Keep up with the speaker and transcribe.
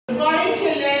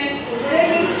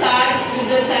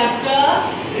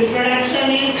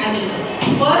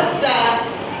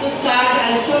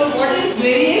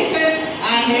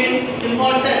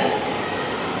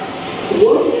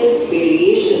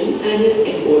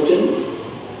importance?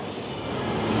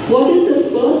 What is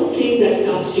the first thing that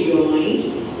comes to your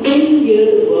mind when you hear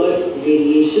the word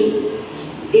variation?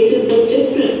 It is the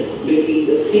difference between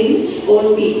the things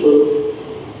or people.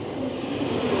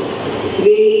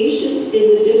 Variation is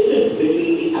the difference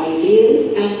between the ideal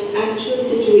and actual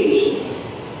situation.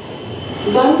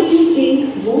 Why do you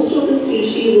think most of the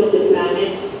species of the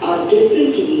planet are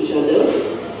different to each other?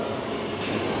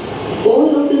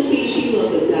 All of the species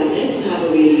on the planet have a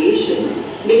variation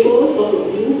because of a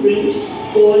blueprint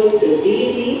called the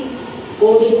DNA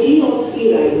or the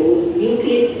deoxyribose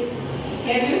nucleic.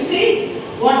 Can you see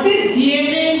what is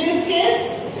DNA in this case?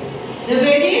 The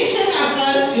variation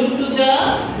occurs due to the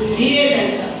DNA.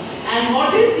 And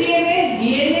what is DNA?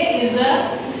 DNA is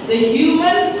the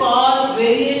human cause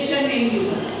variation in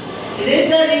human. It is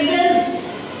the reason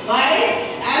why,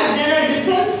 as there are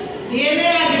difference, DNA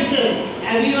are different.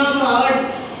 Have you ever heard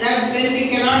that when we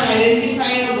cannot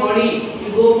identify a body,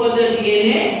 we go for the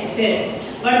DNA test?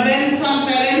 But when some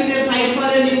parents they fight for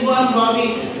a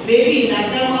newborn baby, that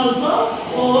time also,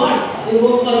 for what? They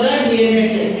go for the DNA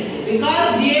test.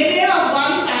 Because DNA of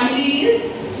one family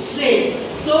is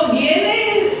same. So DNA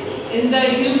is in the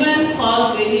human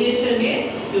cause variation in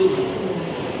humans.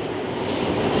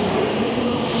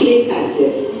 Nucleic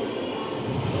acid.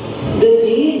 The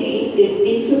DNA is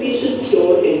information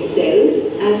stored in cells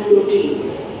as proteins.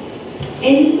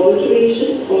 Any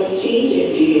alteration or change in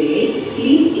DNA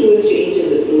leads to a change in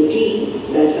the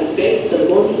protein that affects the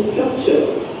body structure.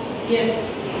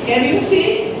 Yes. Can you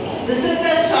see? This is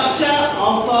the structure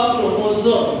of a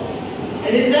chromosome.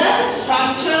 It is the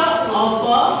structure of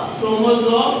a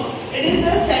chromosome. It is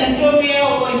the centromere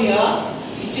over here.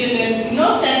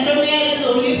 Centromere is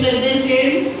only present in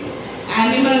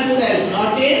animal cell,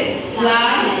 not in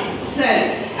plant cell.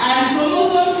 And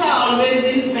chromosomes are always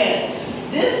in pair.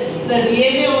 The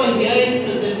DNA over here is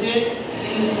presented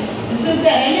in, this is the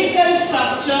helical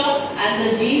structure and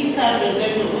the genes are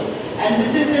present over. And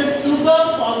this is a sugar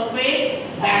phosphate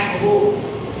backbone.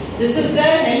 This is the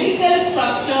helical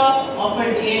structure of a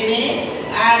DNA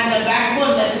and the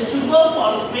backbone, that is sugar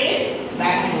phosphate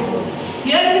backbone.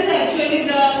 Here is actually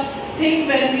the thing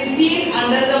when we see it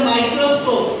under the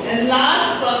microscope,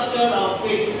 enlarged structure of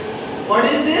it. What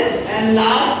is this?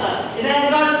 Enlarged. It has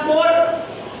got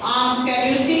 4 arms.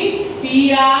 Can you see?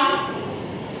 P arm.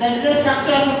 That is the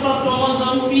structure of a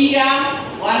chromosome. P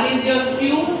arm. One is your Q.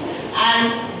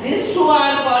 And these 2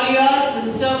 are called your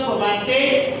sister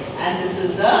chromatids. And this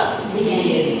is the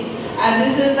DNA. And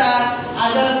this is the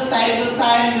other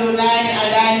cytosine, guanine,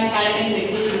 adenine, thymine,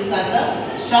 lignine. These are the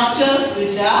structures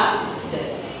which are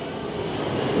there.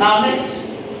 Now next.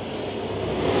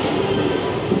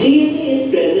 DNA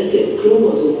is present in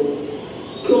chromosomes.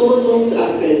 Chromosomes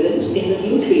are present in the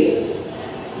nucleus.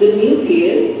 The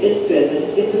nucleus is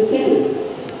present in the cell.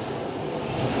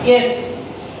 Yes,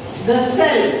 the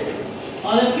cell.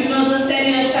 All of you know the cell,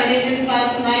 you have studied in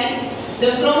class 9.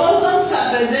 The chromosomes are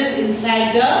present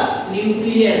inside the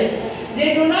nucleus.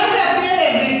 They do not appear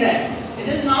every time. It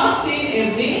is not seen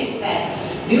every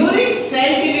time. During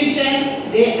cell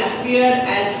division, they appear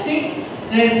as thick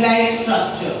thread-like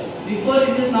structure. Before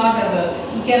it is not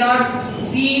available. You cannot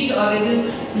see it or it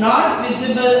is not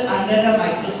visible under a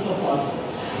microscope also.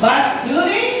 But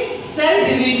during cell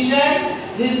division,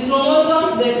 these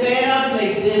chromosomes they pair up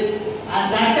like this,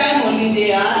 and that time only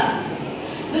they are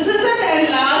seen. This is an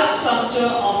enlarged structure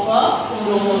of a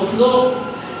chromosome,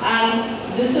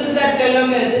 and this is the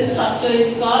telomere. This structure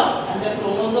is called, and the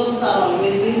chromosomes are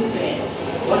always in pair.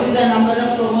 What is the number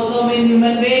of chromosomes in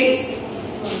human beings?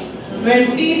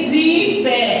 23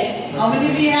 pairs. How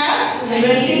many we have?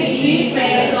 23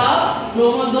 pairs of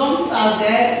chromosomes are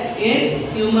there in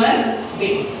human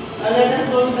beings. Now let us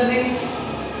go to the next.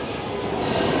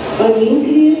 A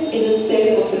nucleus in a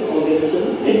cell of an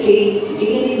organism contains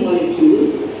DNA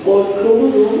molecules or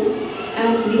chromosomes, and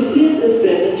nucleus is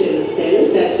present in a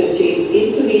cell that contains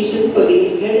information for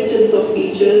the inheritance of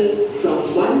features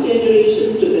from one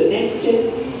generation to the next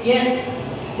generation. Yes.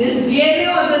 This DNA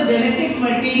or the genetic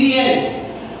material,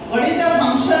 what is the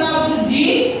function of the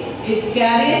gene? It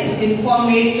carries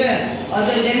information or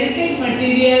the genetic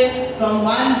material from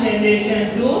one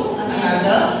generation to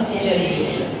another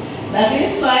generation. That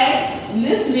is why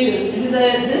this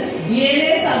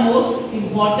DNAs are most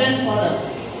important for us.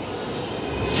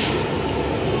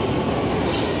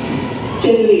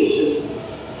 Generation.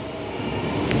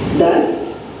 Thus,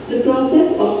 the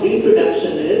process of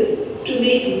reproduction is to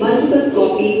make multiple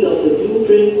copies of the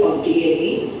blueprints of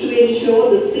DNA to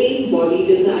ensure the same body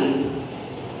design.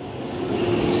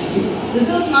 This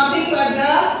is nothing but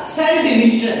the cell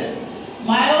division.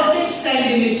 Meiotic cell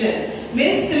division.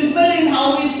 Means simple in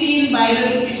how we see in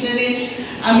binary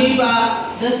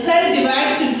amoeba, the cell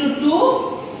divides into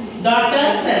two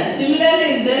daughter cells.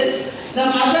 Similarly in this, the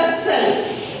mother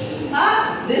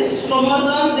cell, this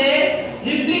chromosome, they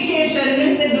replication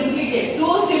means they duplicate.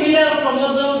 Two similar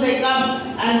chromosomes they come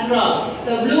and cross.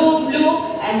 The blue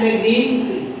and the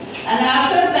green. And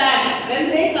after that, when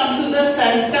they come to the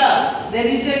center, there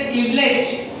is a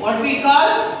cleavage. What we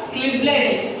call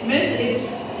cleavage means it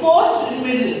forced in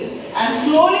middle. And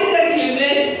slowly the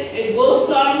cleavage, it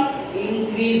goes on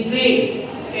increasing.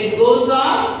 It goes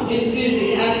on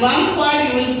increasing. At one point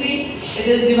you will see it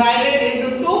is divided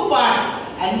into two parts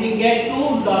and we get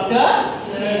two daughter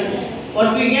cells.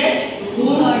 What we get? Two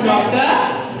daughter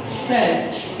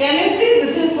cells. Can you see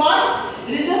this is what?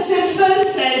 It is a simple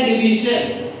cell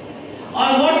division.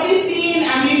 Or what we see in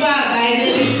amoeba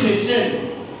binary fission.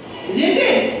 Isn't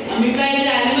it? Amoeba is an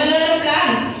animal or a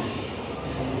plant?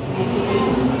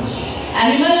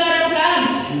 Animal or a plant?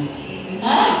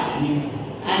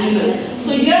 Animal.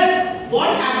 So here what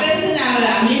happens in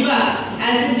amoeba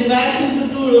as it divides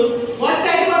into two, what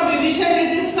type of division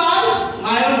it is called?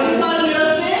 Meiotic or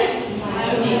meiosis?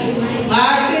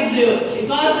 Meiotic.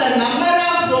 Because the number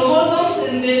of chromosomes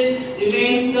in this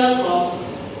remains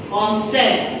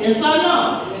constant. Yes or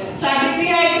no? Yes. Starting we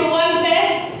have one pair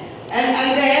and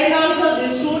at the end also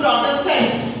these two daughter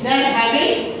cells, they are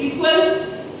having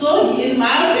equal. So in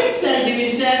meiotic cell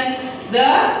division, the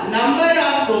number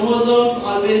of chromosomes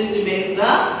always remain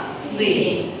the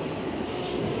same.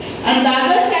 And the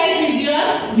other type is your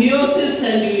meiosis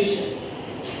cell division.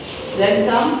 Then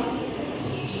come.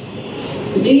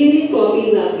 DNA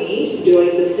copies are made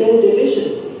during the cell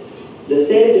division. The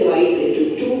cell divides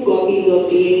into two copies of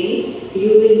DNA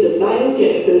using the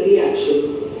biochemical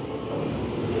reactions.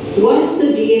 Once the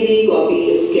DNA copy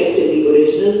is kept in the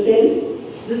original cell,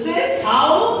 this is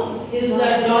how is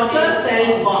the daughter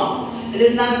cell formed. It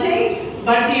is nothing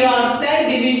but your cell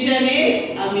division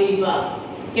in amoeba.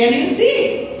 Can you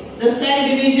see the cell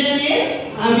division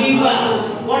in amoeba?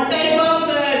 What type of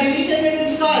division it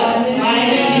is called?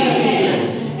 Binary division.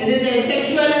 It is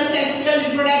asexual or sexual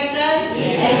reproduction?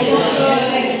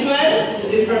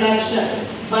 Sexual reproduction.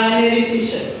 Binary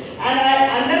fission.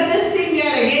 And under this thing we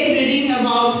are again reading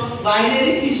about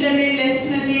binary fission in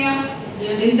Leishmania.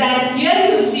 Yes. In that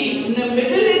here you see in the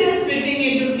middle it is splitting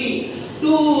into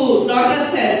two daughter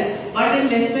cells. But in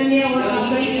Leishmania what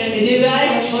happens? It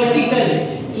divides vertically.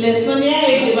 Leishmania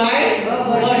it divides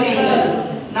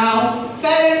vertically. Now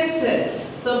parent cell.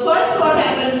 So first what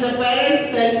happens, the parent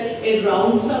cell, it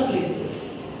rounds up like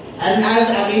this. And as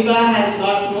amoeba has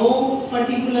got no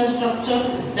particular structure,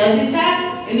 does it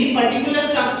have any particular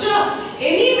structure?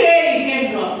 Anywhere it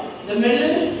can drop. The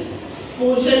middle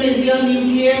portion is your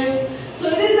nucleus. So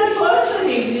it is the first the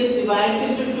nucleus divides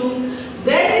into two.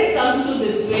 Then it comes to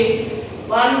this way.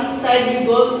 One side it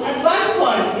goes, at one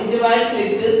point it divides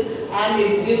like this and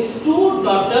it gives two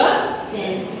daughter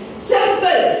cells.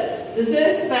 Simple. This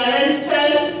is parent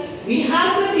cell. We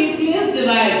have the nucleus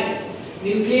divides.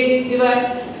 Nucleic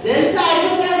divide. Then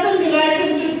cytoplasm divides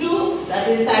into two. That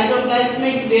is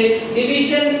cytoplasmic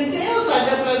division. We say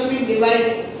cytoplasmic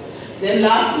divides. Then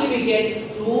lastly we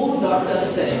get two daughter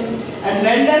cells. And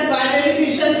when does binary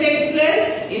fission take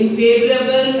place? In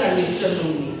favorable condition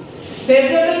only.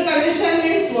 Favorable condition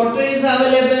means water is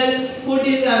available, food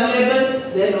is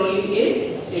available, then only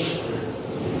it takes place.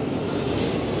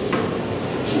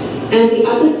 And the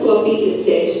other copy is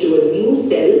sent to a new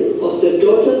cell of the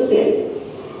daughter cell.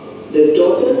 The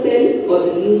daughter cell or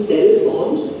the new cell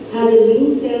formed has a new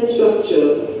cell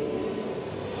structure.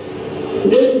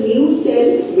 This new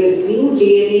cell with new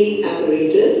DNA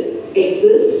apparatus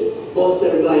exists or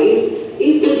survives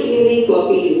if the DNA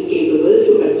copy is capable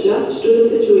to adjust to the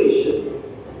situation.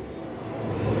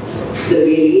 The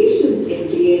variations in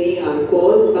DNA are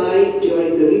caused by,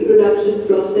 during the reproduction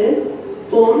process,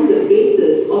 form the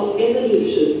basis of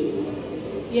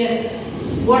evolution. Yes.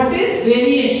 What is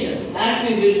variation? That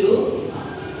we will do.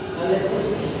 Let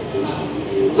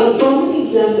us a common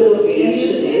example of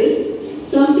variation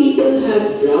is some people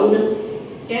have brown.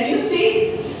 Can you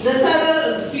see? These are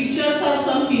the pictures of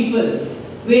some people.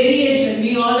 Variation.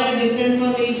 We all are different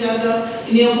from each other.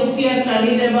 In your book, we have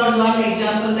studied about one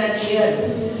example that's here.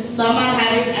 Some are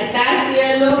having attached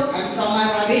earlobe and some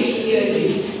are having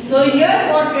earring. So here,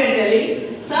 what we are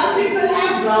telling, some people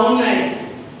have brown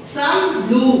eyes, some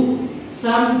blue,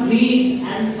 some green,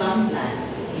 and some black.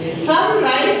 Yes. Some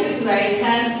write with right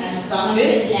hand and some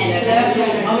with left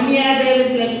hand. How many are there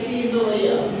with lefties over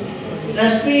here?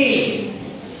 Rashmi.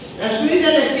 Rashmi is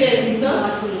a lefty, I think so.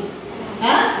 Rashmi.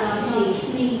 Huh?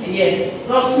 Rashmi. Yes,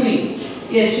 Rosni.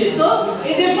 Yes, so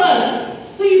it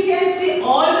differs. So you can see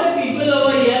all the people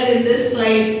over here in this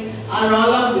slide are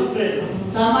all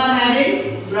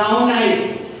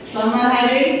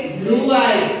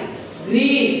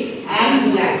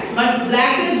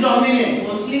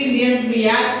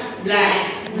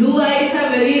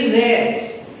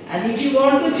you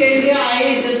want to change your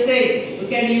eye this thing, you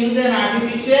can use an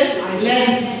artificial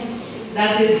lens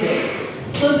that is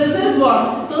there. So this is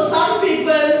what. So some people,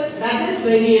 that is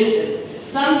variation.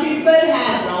 Some people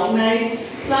have brown eyes,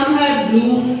 some have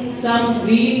blue, some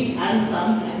green, and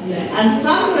some black. And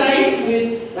some write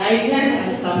with right hand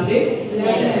and some with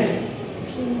left hand.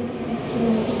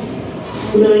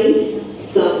 Nice.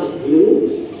 Some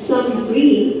blue, some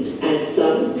green, and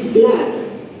some black.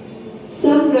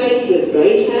 Some write with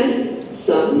right hand,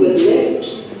 some with left,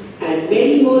 and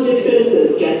many more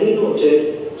differences can be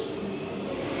noted.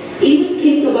 Even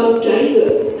think about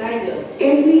tigers.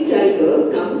 Every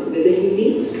tiger comes with a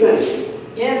unique stripe.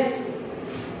 Yes.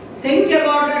 Think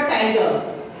about a tiger.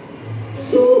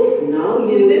 So now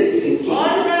you this, thinking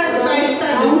all the stripes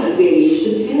are how different.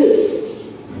 variation helps.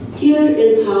 Here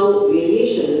is how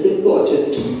variation is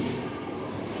important.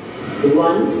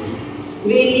 1.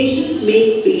 Variations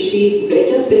make species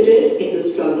better fitted in the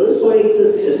struggle for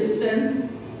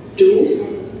existence.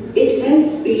 2. It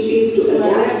helps species to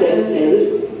adapt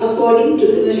themselves according to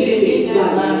the changing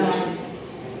environment.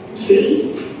 3.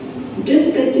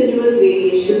 Discontinuous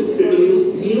variations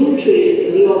produce new traits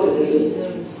in the organisms.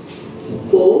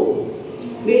 4.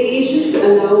 Variations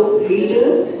allow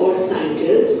breeders or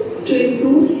scientists to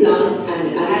improve plants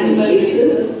and animal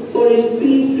races for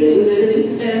increased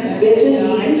resistance, better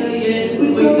yield,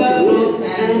 quicker growth,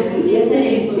 and lesser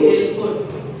input.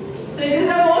 So it is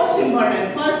the most important.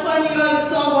 First one you all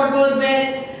saw what was there,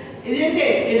 isn't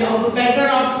it? Better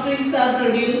offsprings are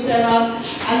produced and all.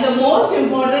 And the most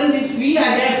important which we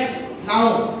adapt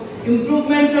now,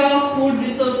 improvement of food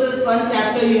resources, one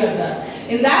chapter we have done.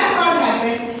 In that what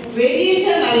happened,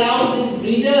 variation allows these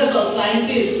breeders or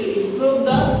scientists to improve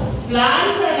the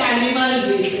plants and animal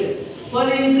races for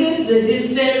increased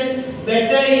resistance,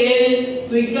 better yield,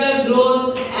 quicker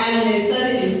growth and lesser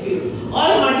input.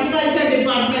 All horticulture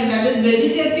department, that is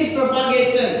vegetative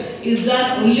propagation, is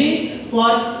done only for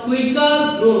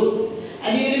quicker growth.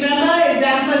 And you remember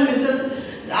example,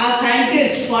 our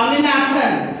scientist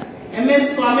Swaminathan,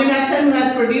 MS Swaminathan, who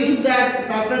had produced that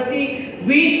Sapati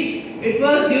wheat. It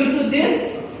was due to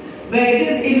this, where it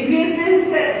is increasing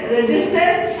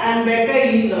resistance and better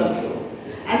yield also.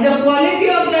 And the quality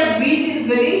of that wheat is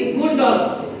very good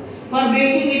also. For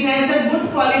baking, it has a good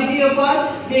quality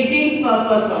for baking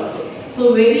purpose also.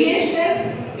 So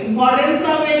variation, importance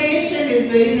of variation is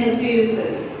very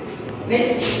necessary.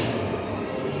 Next.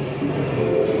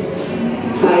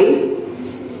 5.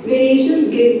 Variations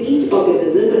give each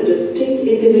organism a distinct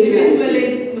individuality.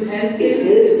 It helps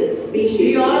in species.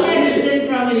 We all are different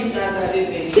from each other.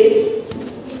 6.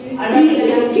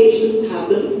 Adaptations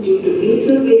happen due to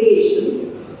mutual variations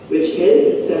which help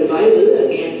in survival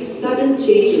against sudden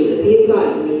changes in the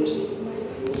environment.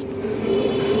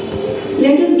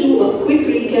 Let us do a quick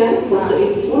recap of the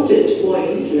important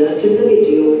points learnt in the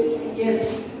video.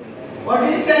 Yes. What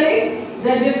is telling?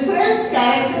 The different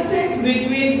characteristics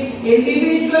between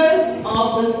individuals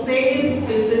of the same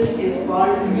species is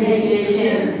called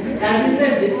variation. That is the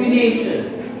definition.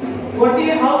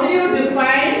 How will you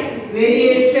define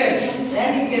variation?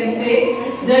 Then you can say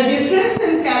the difference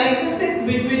in characteristics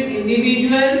between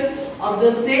individuals of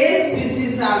the same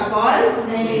species are called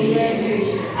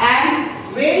variation. And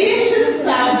variations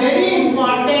are very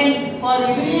important for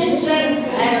evolution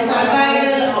and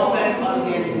survival of an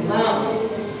organism.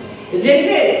 Isn't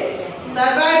it?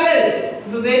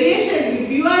 Survival, variation. If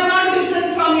you are not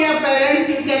different from your parents,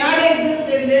 you cannot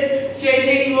exist in this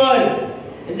changing world.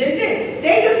 Isn't it?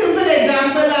 Take a simple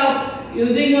example of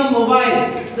using a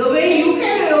mobile. The way you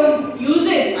can use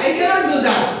it, I cannot do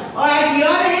that. Or at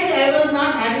your age, I was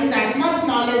not having that much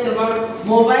knowledge about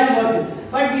mobile.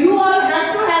 But you all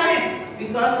have to have it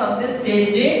because of this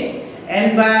changing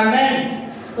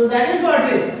environment. So that is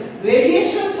what it is.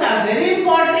 Variations are very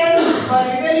important for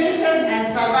evolution and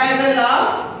survival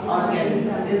of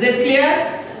organisms. Is it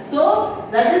clear? So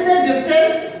that is the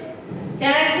difference.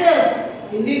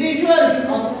 Characters, individuals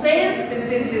of same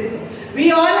species.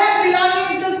 We all are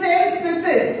belonging to same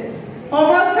species,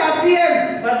 Homo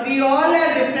sapiens, but we all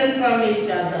are different from each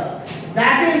other.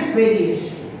 That is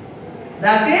variation.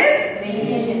 That is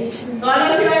variation. So all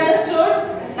of you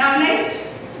understood? Now next.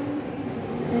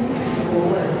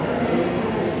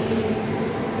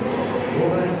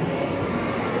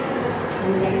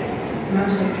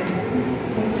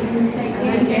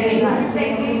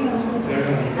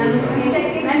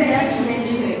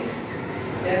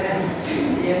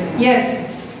 Yes.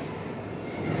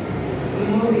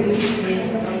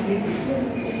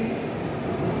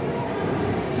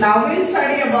 Now we will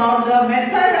study about the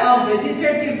method of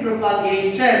vegetative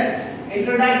propagation.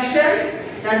 Introduction.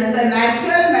 that is the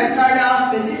natural method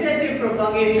of vegetative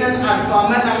propagation are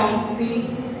common among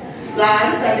seeds,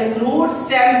 plants, that is roots,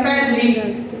 stem and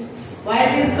leaves. Why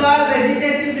it is called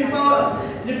vegetative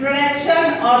reproduction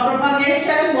or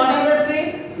propagation? What are the three?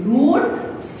 Root,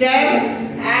 stem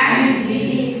and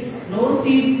leaves. No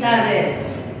seeds are there.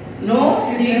 No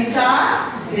seeds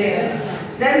are there.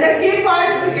 Then the key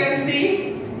points you can see.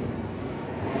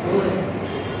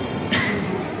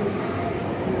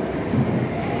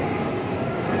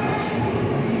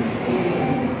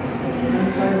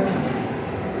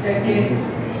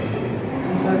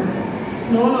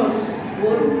 No.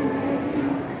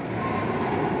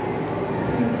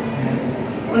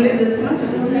 Only this much?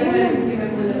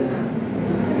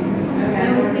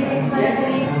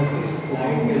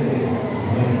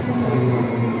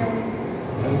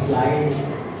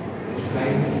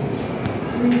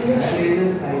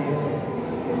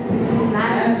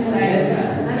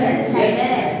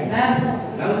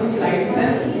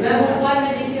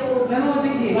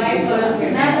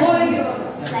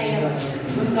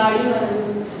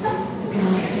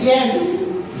 Yes.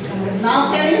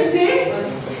 Now can you see?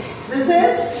 This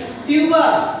is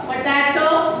tuber, potato.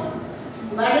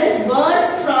 That is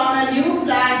birds from a new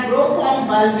plant grow from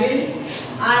bulbils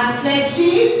and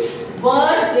fleshy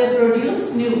birds they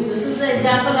produce new. This is the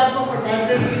example of a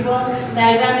potato tuber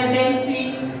diagram you can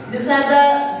see. These are the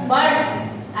buds,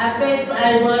 apex,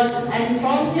 albert, and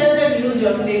from here the new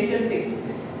germination takes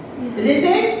place. Isn't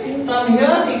it? From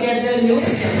here we get the new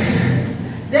germination.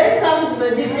 Then comes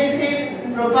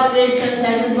vegetative propagation.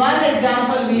 That is one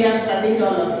example we have studied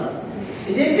all of us.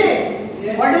 Isn't it?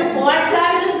 Yes. What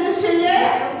plant is this, children?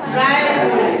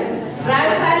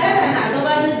 Bryophyllum, and other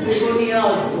one is begonia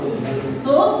also.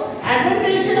 So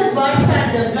adventitious buds are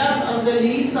developed on the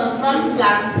leaves of some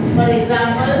plant. For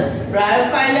example,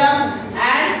 bryophyllum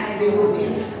and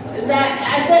begonia.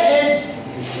 At the edge,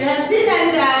 you have seen,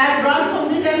 and I have drawn so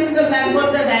many times in the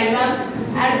blackboard the diagram.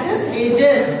 At this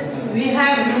edges, we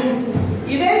have roots.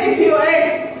 Even if you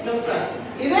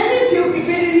keep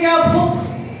it in your book,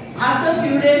 after a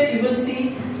few days you will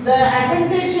see the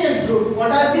adventitious root.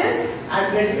 What are these?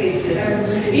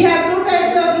 Adventitious. We have two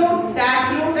types of root,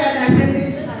 tap root and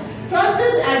adventitious. From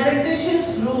this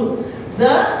adventitious root,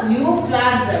 the new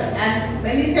plant, and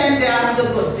many times they ask the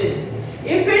question,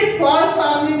 if it falls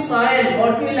on the soil,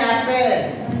 what will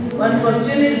happen? One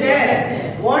question is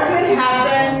there. What will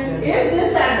happen if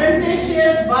this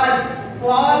adventitious bud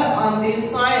fall on the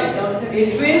soil?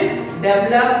 It will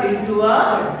develop into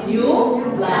a new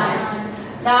plant.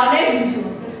 Now next.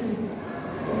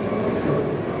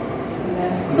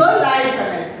 So life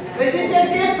current.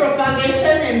 Vegetative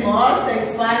propagation involves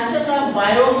expansion of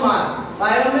biomass.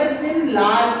 Biomass means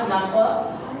large number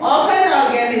of an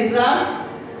organism.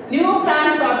 New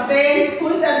plants obtained. Who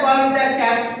is that boy with that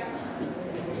cap?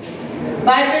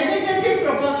 By vegetative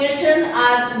propagation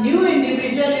are new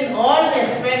individual in all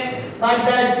respects, but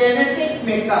the genetic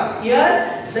makeup.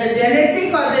 Here, the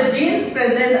genetic or the genes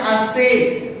present are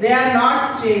same. They are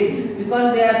not changed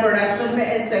because their production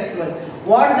is sexual.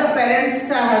 What the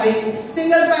parents are having,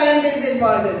 single parent is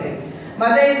involved in it.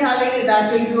 Mother is having it,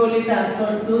 that will be only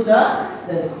transferred to the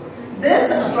this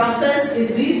process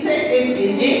is reset in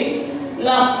aging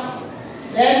law.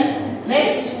 Then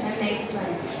next. Next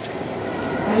one.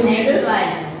 Next one.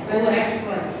 Next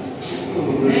one.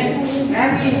 Next.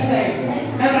 Happy side.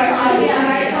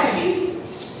 Right side.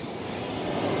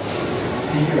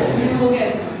 You go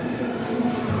get.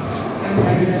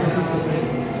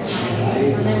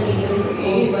 So the video is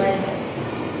over.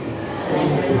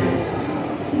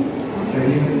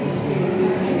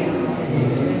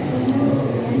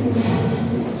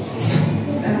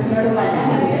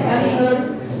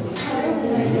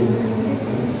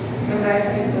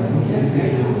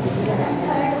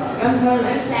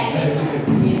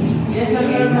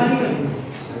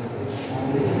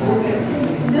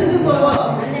 This is over.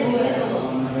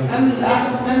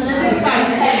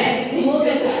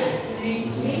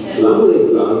 Flowering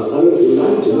plants are what you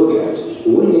like to look at.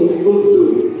 When it will do.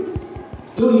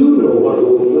 Do you know what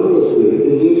all flowers live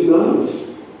in these plants?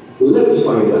 Let's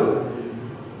find out.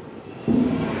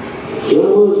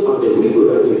 Flowers are the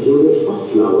reproductive units of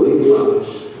flowering plants.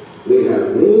 They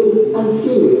have male and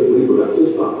female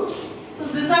reproductive parts. So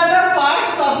these are the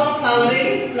parts of a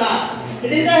flowering plant.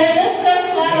 It is a hibiscus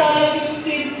flower, all of you have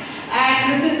seen,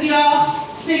 and this is your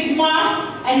stigma.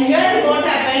 And here what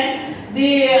happened?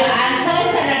 The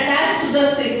anthers are attached to the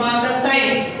stigma on the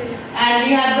side, and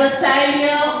we have the style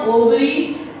here, ovary.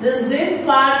 These green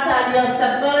parts are your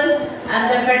sepal, and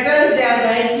the petals they are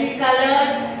brightly colored.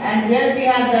 And here we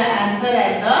have the anther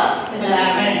and the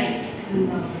filament.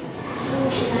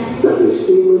 That is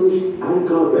stamens and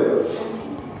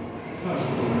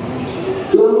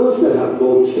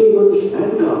stamens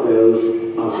and carpels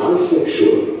are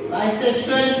bisexual.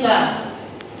 Bisexual flowers.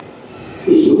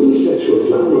 Unisexual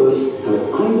flowers have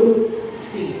either.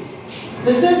 See,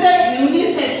 this is a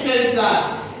unisexual flower.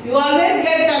 You always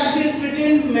get confused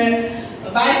between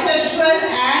bisexual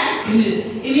and in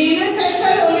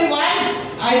unisexual only one,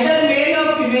 either male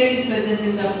or female is present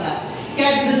in the flower.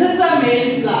 Okay, this is a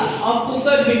male flower of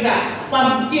cucurbita,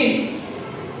 pumpkin.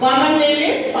 Common name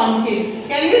is pumpkin.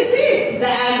 Can you see the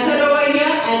anther over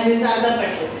here and these are the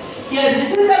petals? Here, this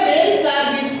is the male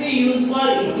flower which we use for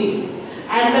eating.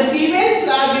 And the female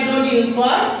flower we don't use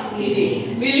for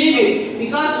eating. We leave it.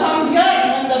 Because from here,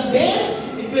 from the base,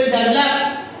 it will develop.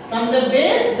 From the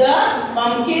base, the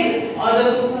pumpkin or the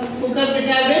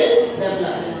cucurbita will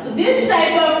develop. So this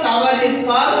type of flower is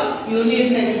called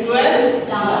unisexual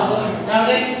flower. Now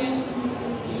next.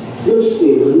 Their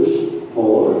stamens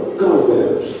or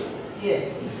carpels. Yes.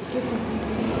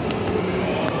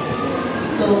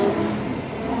 So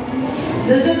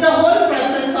this is the whole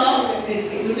process of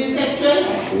unisexual.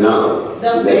 Now,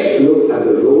 let's look at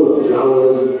the role of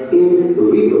flowers in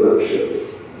reproduction.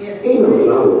 Yes. In a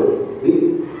flower,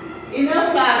 in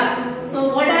a flower. So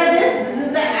what are this? This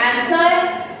is the anther,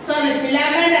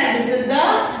 filament, and this is the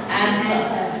anther.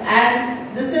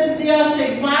 And this is your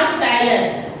stigma, stylon.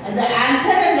 And the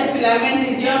anther and the filament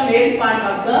is your male part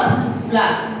of the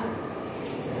flower.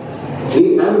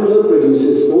 the anther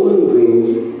produces pollen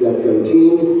grains that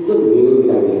contain the male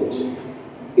gamete.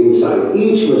 Inside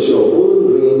each mature pollen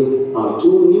grain are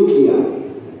two nuclei,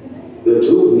 the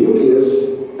two nucleus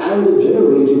and the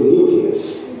generating nucleus.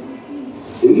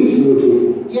 These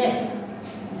nuclei. Yes.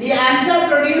 The anther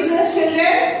produces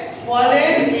children,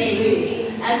 pollen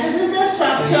grain. And this is the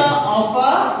structure of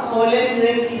a pollen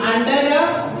grain under a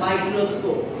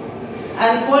microscope.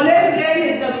 And pollen grain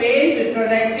is the main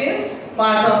reproductive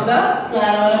part of the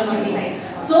flower.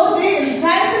 So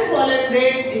inside this pollen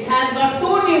grain, it has got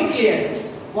two nucleus.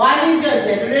 One is your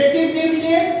generative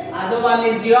nucleus, other one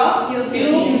is your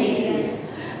nucleus.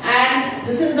 And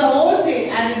this is the whole thing,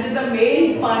 and it is the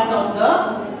main part of the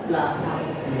flower.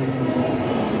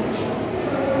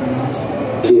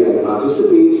 They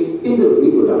participate in the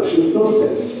reproduction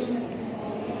process.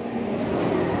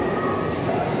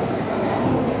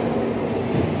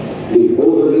 The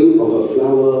ovary of a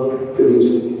flower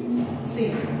produces. See,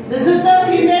 this is the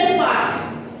female part.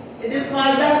 It is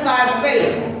called the carpel.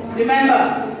 Remember,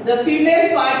 the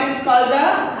female part is called the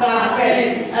carpel.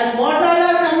 And what all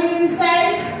are coming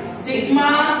inside?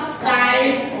 Stigma,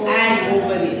 style, and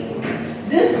ovary.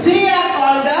 These three are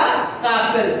called the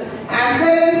carpel.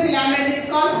 Anther and filament is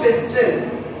called pistil.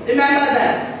 Remember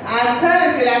that. Anther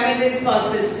and filament is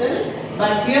called pistil.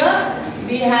 But here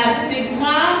we have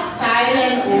stigma, style,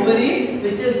 and ovary,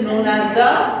 which is known as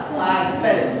the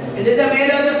carpel. It is the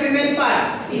male or the female part?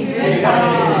 Female part.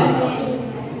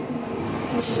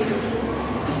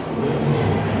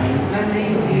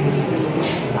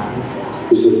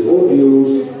 This is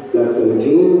ovules that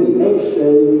contain the egg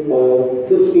cell of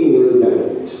the female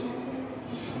gamete.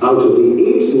 Out of the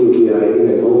 8 nuclei in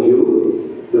an ovule,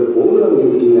 the polar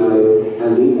nuclei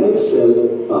and the egg cell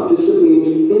participate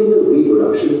in the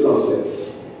reproduction process.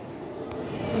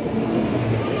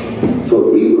 For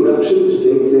reproduction to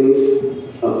take place,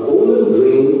 a pollen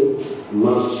grain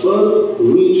must first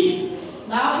reach.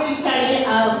 Now we'll study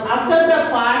after the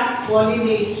parts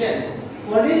pollination.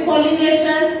 What is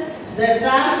pollination? The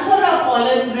transfer of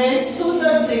pollen grains to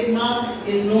the stigma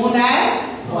is known as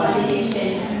pollination.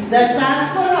 The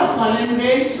transfer of pollen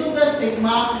grains to the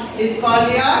stigma is called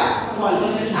your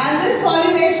pollination. And this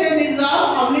pollination is of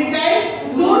how many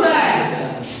types? 2 types.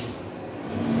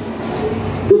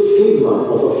 The stigma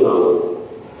of a flower.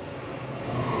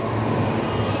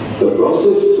 The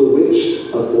process through which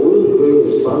a pollen grain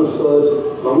is transferred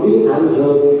from the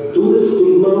anther to the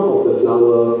stigma of the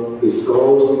flower is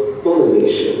called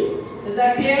pollination. Is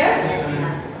that clear?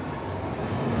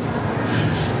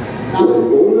 Now, when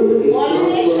pollen is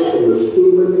pollination transferred from the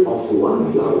stamen of one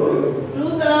flower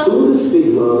to the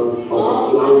stigma of a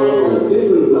flower on a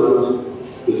different plant,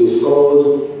 it is called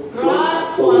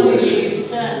cross-pollination.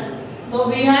 So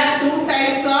we have 2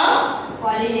 types of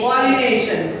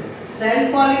pollination.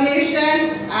 Self-pollination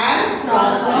and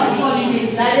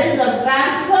cross-pollination. That is the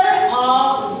transfer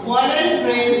of pollen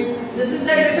grains. This is a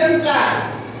different plant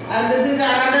and this is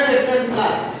another different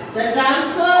plant. The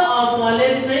transfer of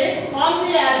pollen grains from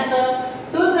the anther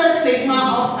to the stigma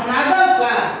of another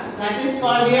plant. That is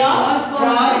called your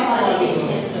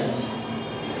cross-pollination.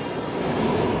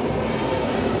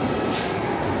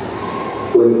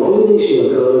 When pollination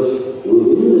occurs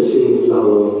within the same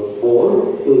flower or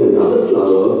in another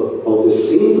flower of the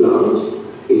same plant,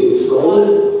 it is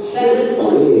called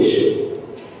self-pollination.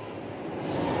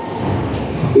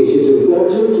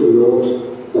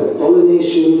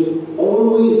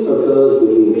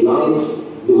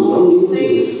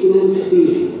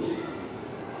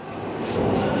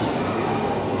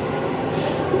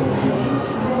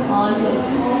 Also.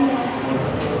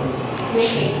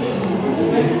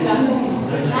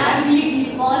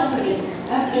 Pause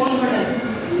button.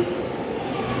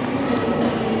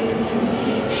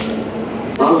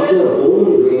 After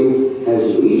pollen grain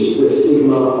has reached the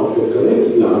stigma of the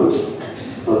correct plant,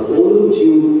 a pollen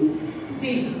tube.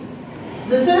 See,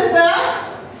 this is the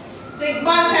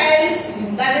stigma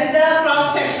cells, that is the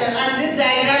cross section, and this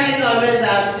diagram is always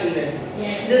asked children.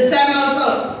 Yes. This time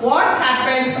also, what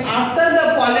happens after the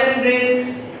pollen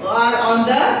grain are on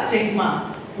the stigma?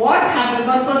 What happens?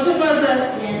 One question was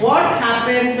Yes. what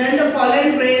happens when the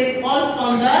pollen grain falls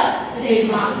on the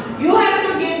Stigma. You have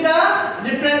to give the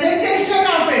representation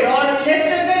of it or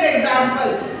illustrated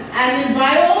example, and in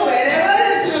bio, wherever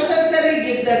is necessary,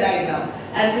 give the diagram.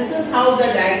 And this is how the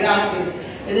diagram is.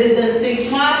 It is the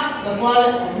stigma, the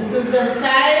pollen. This is the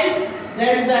style,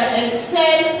 then the egg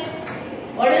cell.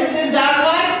 What is this dark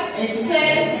one? Egg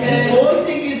cell. This whole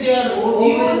thing is your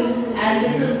ovule, and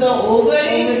this is the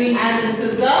ovary, and this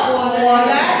is the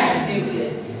polar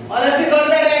nucleus. All of you got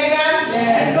the diagram?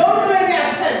 Yes. And don't do any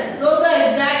upset. Draw the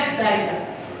exact diagram.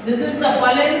 This is the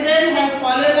pollen grain has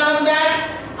fallen on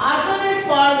that. After it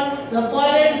falls, the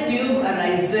pollen tube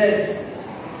arises.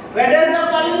 Where does the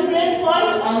pollen grain fall?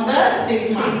 On the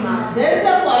stigma. Then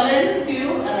the pollen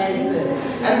tube arises.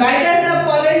 And why does the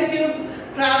pollen tube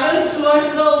travel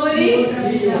towards the ovary?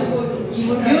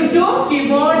 Due to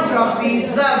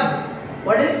chemotropism.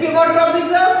 What is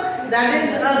chemotropism? That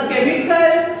is a chemical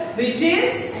which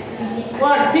is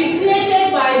what?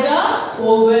 Secreted by the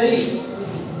ovary.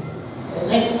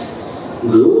 Next.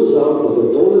 Grows out of the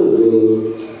pollen grain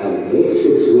and makes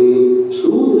its way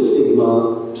through the stigma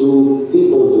to the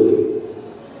ovary.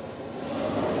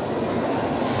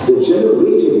 The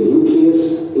generated nucleus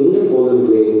in the pollen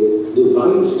grain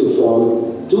divides to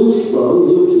form two sperm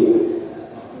nuclei.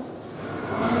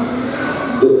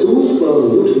 The two sperm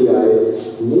nuclei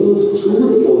move through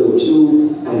the pollen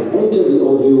tube and enter the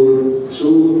ovule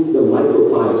through the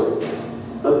micropyle,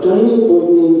 a tiny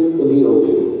opening in the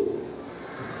ovule.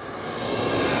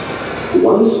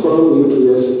 One sperm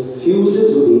nucleus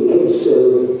fuses with the egg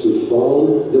cell to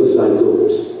form the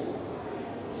zygote.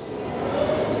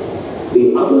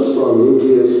 The other sperm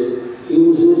nucleus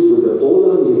fuses with the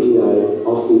polar nuclei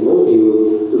of the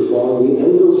ovule to form the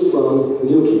endosperm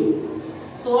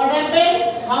nuclei. So what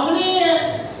happened? How many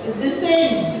this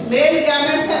thing male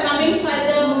gametes are coming from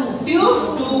the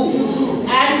tube? Two.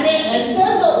 And they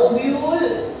enter the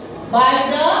ovule by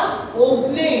the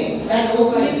opening. That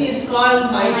opening is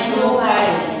called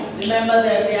micropyle. Remember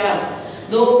that, yes.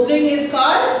 The opening is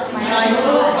called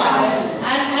micropyle.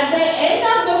 And at the end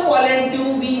of the pollen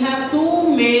tube, we have two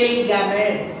male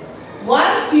gametes.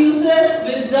 One fuses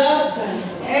with the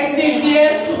egg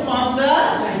nucleus to form the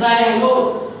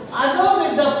zygote. Other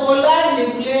with the polar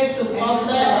nucleus to form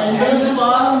the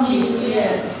endosperm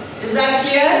nucleus. Is that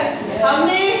clear? Yes. How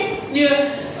many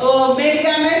male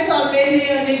gametes or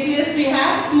male nucleus we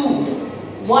have? Two.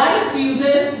 One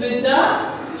fuses with the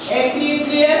egg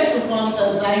nucleus to form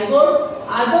the zygote.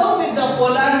 Other with the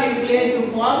polar nucleus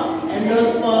to form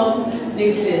endosperm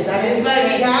nucleus. That is why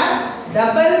we have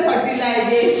double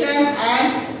fertilization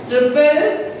and triple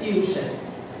fusion.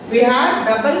 We have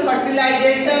double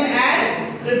fertilization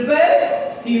and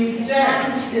triple fusion.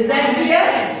 Is that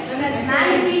clear?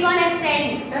 Ma'am, we can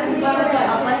extend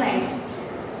upper side.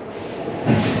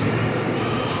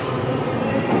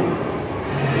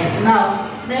 Yes.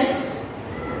 Now, next.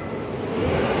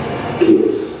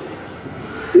 Yes.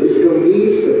 This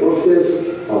completes the process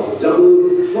of double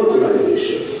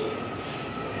fertilization.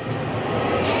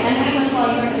 And we can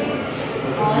pause button.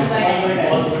 Pause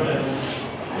button.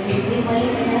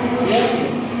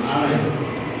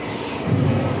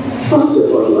 After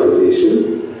fertilization,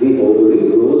 the ovary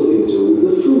grows into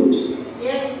the fruit.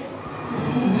 Yes.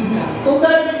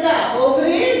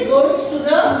 Ovary goes to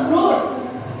the fruit.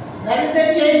 That is the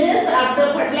changes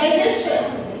after fertilization.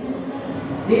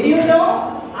 Did you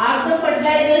know? After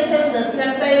fertilization, the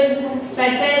sepal,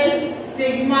 petal,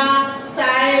 stigma,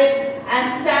 style, and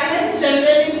stamen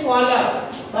generally fall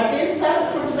out. But in some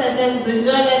fruits such as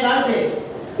brinjal and other,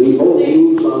 The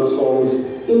ovule transforms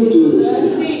into the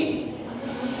seed. seed.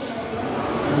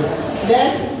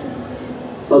 Then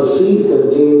A seed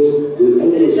contains the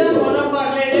there is a endosperm, a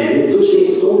monocorrelated nutrition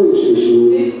storage tissue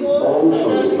seed coat, formed from the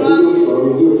endosperm. endosperm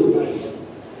nucleus.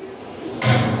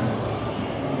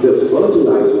 The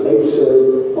fertilized egg cell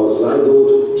or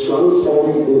zygote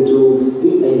transforms into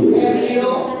the embryo.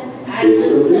 embryo, and This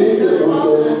completes the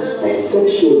process of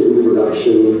sexual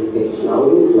reproduction in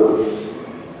flowering plants.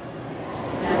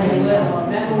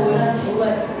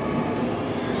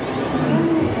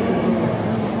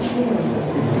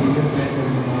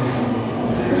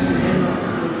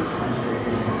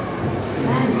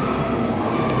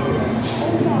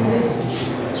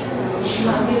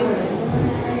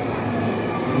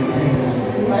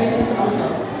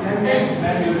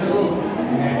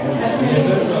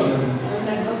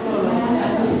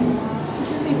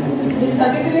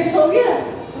 30 minutes हो गया?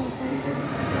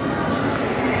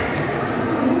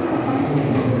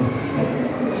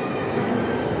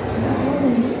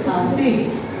 See,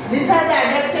 these are the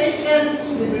adaptations.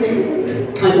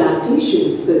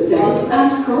 Adaptations for self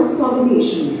and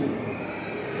cross-pollination.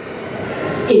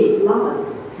 In plants,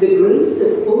 the grains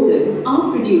of pollen are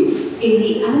produced in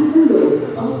the anther lobes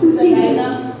of the stigma,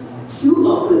 two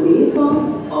of the male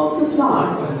parts of the flower.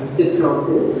 The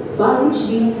process by which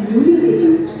these newly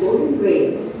produced pollen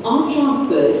grains are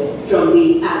transferred from the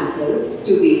anther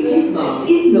to the stigma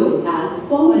is known as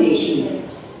pollination.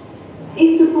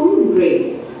 If the pollen grains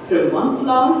from one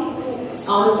flower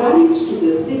are carried to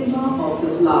the stigma of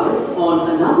the flower on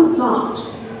another plant,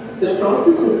 the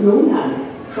process is known as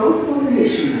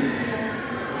cross-pollination,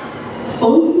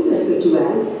 also referred to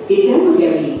as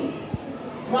heterogamy.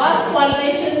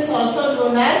 Cross-pollination is also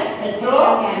known as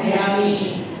heterogamy,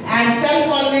 and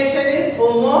self-pollination is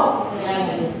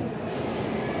homogamy.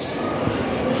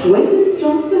 When this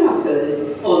transfer occurs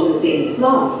on the same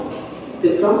plant,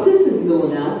 the process is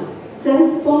known as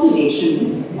self-pollination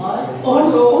or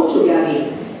autogamy.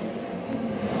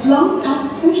 Plants have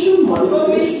special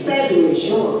modifications to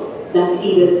ensure that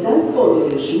either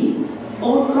self-pollination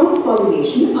or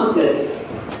cross-pollination occurs.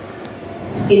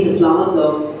 In the flowers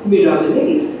of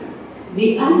Mirabilis,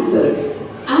 the anther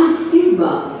and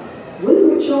stigma will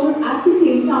mature at the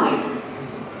same time.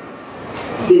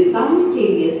 The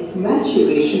simultaneous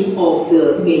maturation of the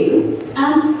male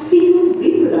and female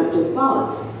reproductive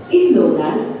parts is known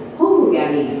as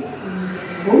homogamy.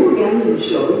 Homogamy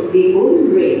ensures the pollen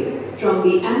grains from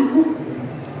the anther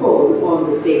fall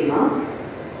on the stigma,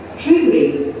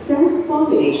 triggering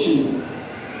self-pollination.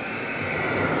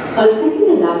 A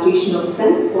second adaptation of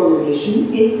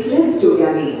self-pollination is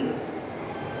cleistogamy.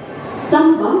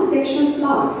 Some bisexual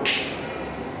flowers,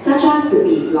 such as the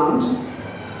pea plant,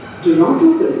 do not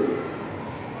open.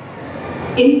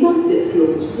 In some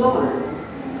disclosed flower,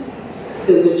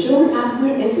 the mature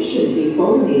anther efficiently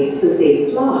pollinates the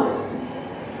same flower.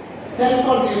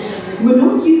 Self-pollination.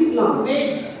 Monoecious plants,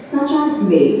 such as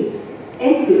maize,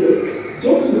 exhibit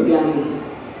heterogamy.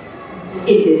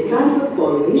 In this type of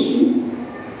pollination,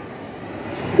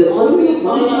 the pollen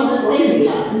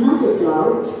pollinates another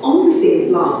flower on the same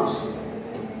plant.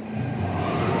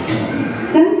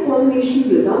 Self-pollination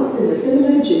results in a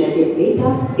similar genetic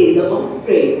makeup in the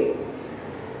offspring.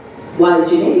 While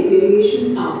genetic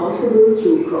variations are possible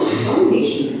through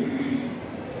cross-pollination.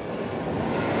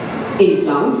 In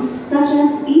plants such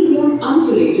as Ilium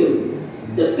undulatum,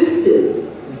 the pistils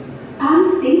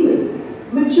and stamens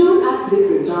mature at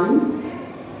different times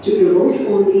to promote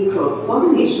only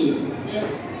cross-pollination.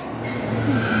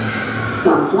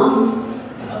 Some plants,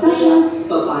 such as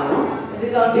papaya,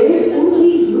 bear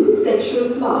only unisexual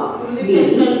flowers, meaning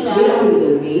they are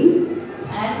either male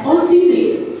or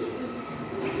female.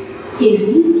 In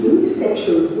these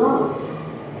unisexual flowers,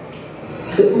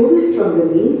 the pollen from the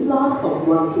male flower of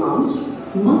one plant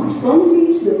must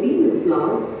pollinate the female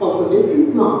flower of a different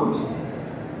plant.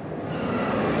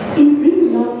 In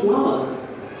regular flowers,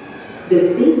 the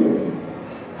stamens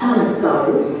and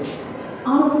scales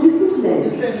are of different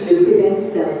lengths to prevent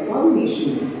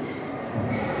self-pollination.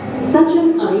 Such an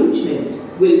arrangement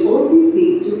will always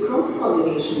lead to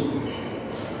cross-pollination.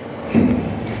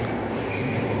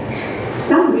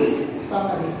 Summary.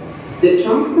 The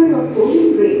transfer of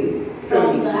pollen grains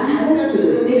from the anther to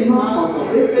the stigma of a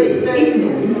pistil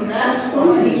is known as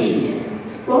pollination.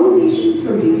 Pollination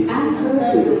from the anther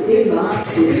to the stigma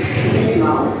to the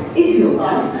flower is known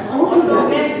as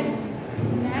autogamy.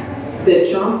 The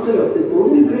transfer of the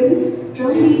pollen grains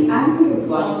from the anther of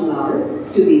one flower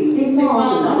to the stigma of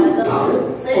another flower or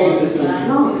the same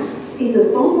plant is a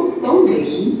form of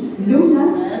pollination known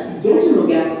as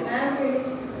heterogamy.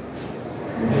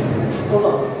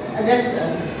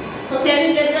 So can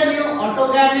you get the new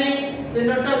autogamy,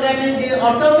 synotogamy? The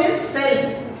auto means self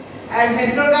and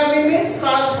heterogamy means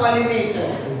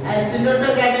cross-pollination and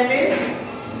synotogamy means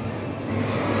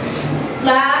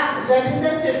flower that is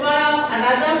the stigma of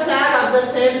another flower of the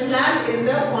same plant in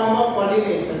the form of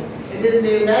pollination. It is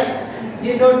named as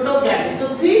synotogamy. So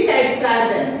 3 types are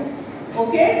there.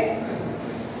 Okay?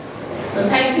 So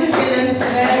thank you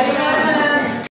children.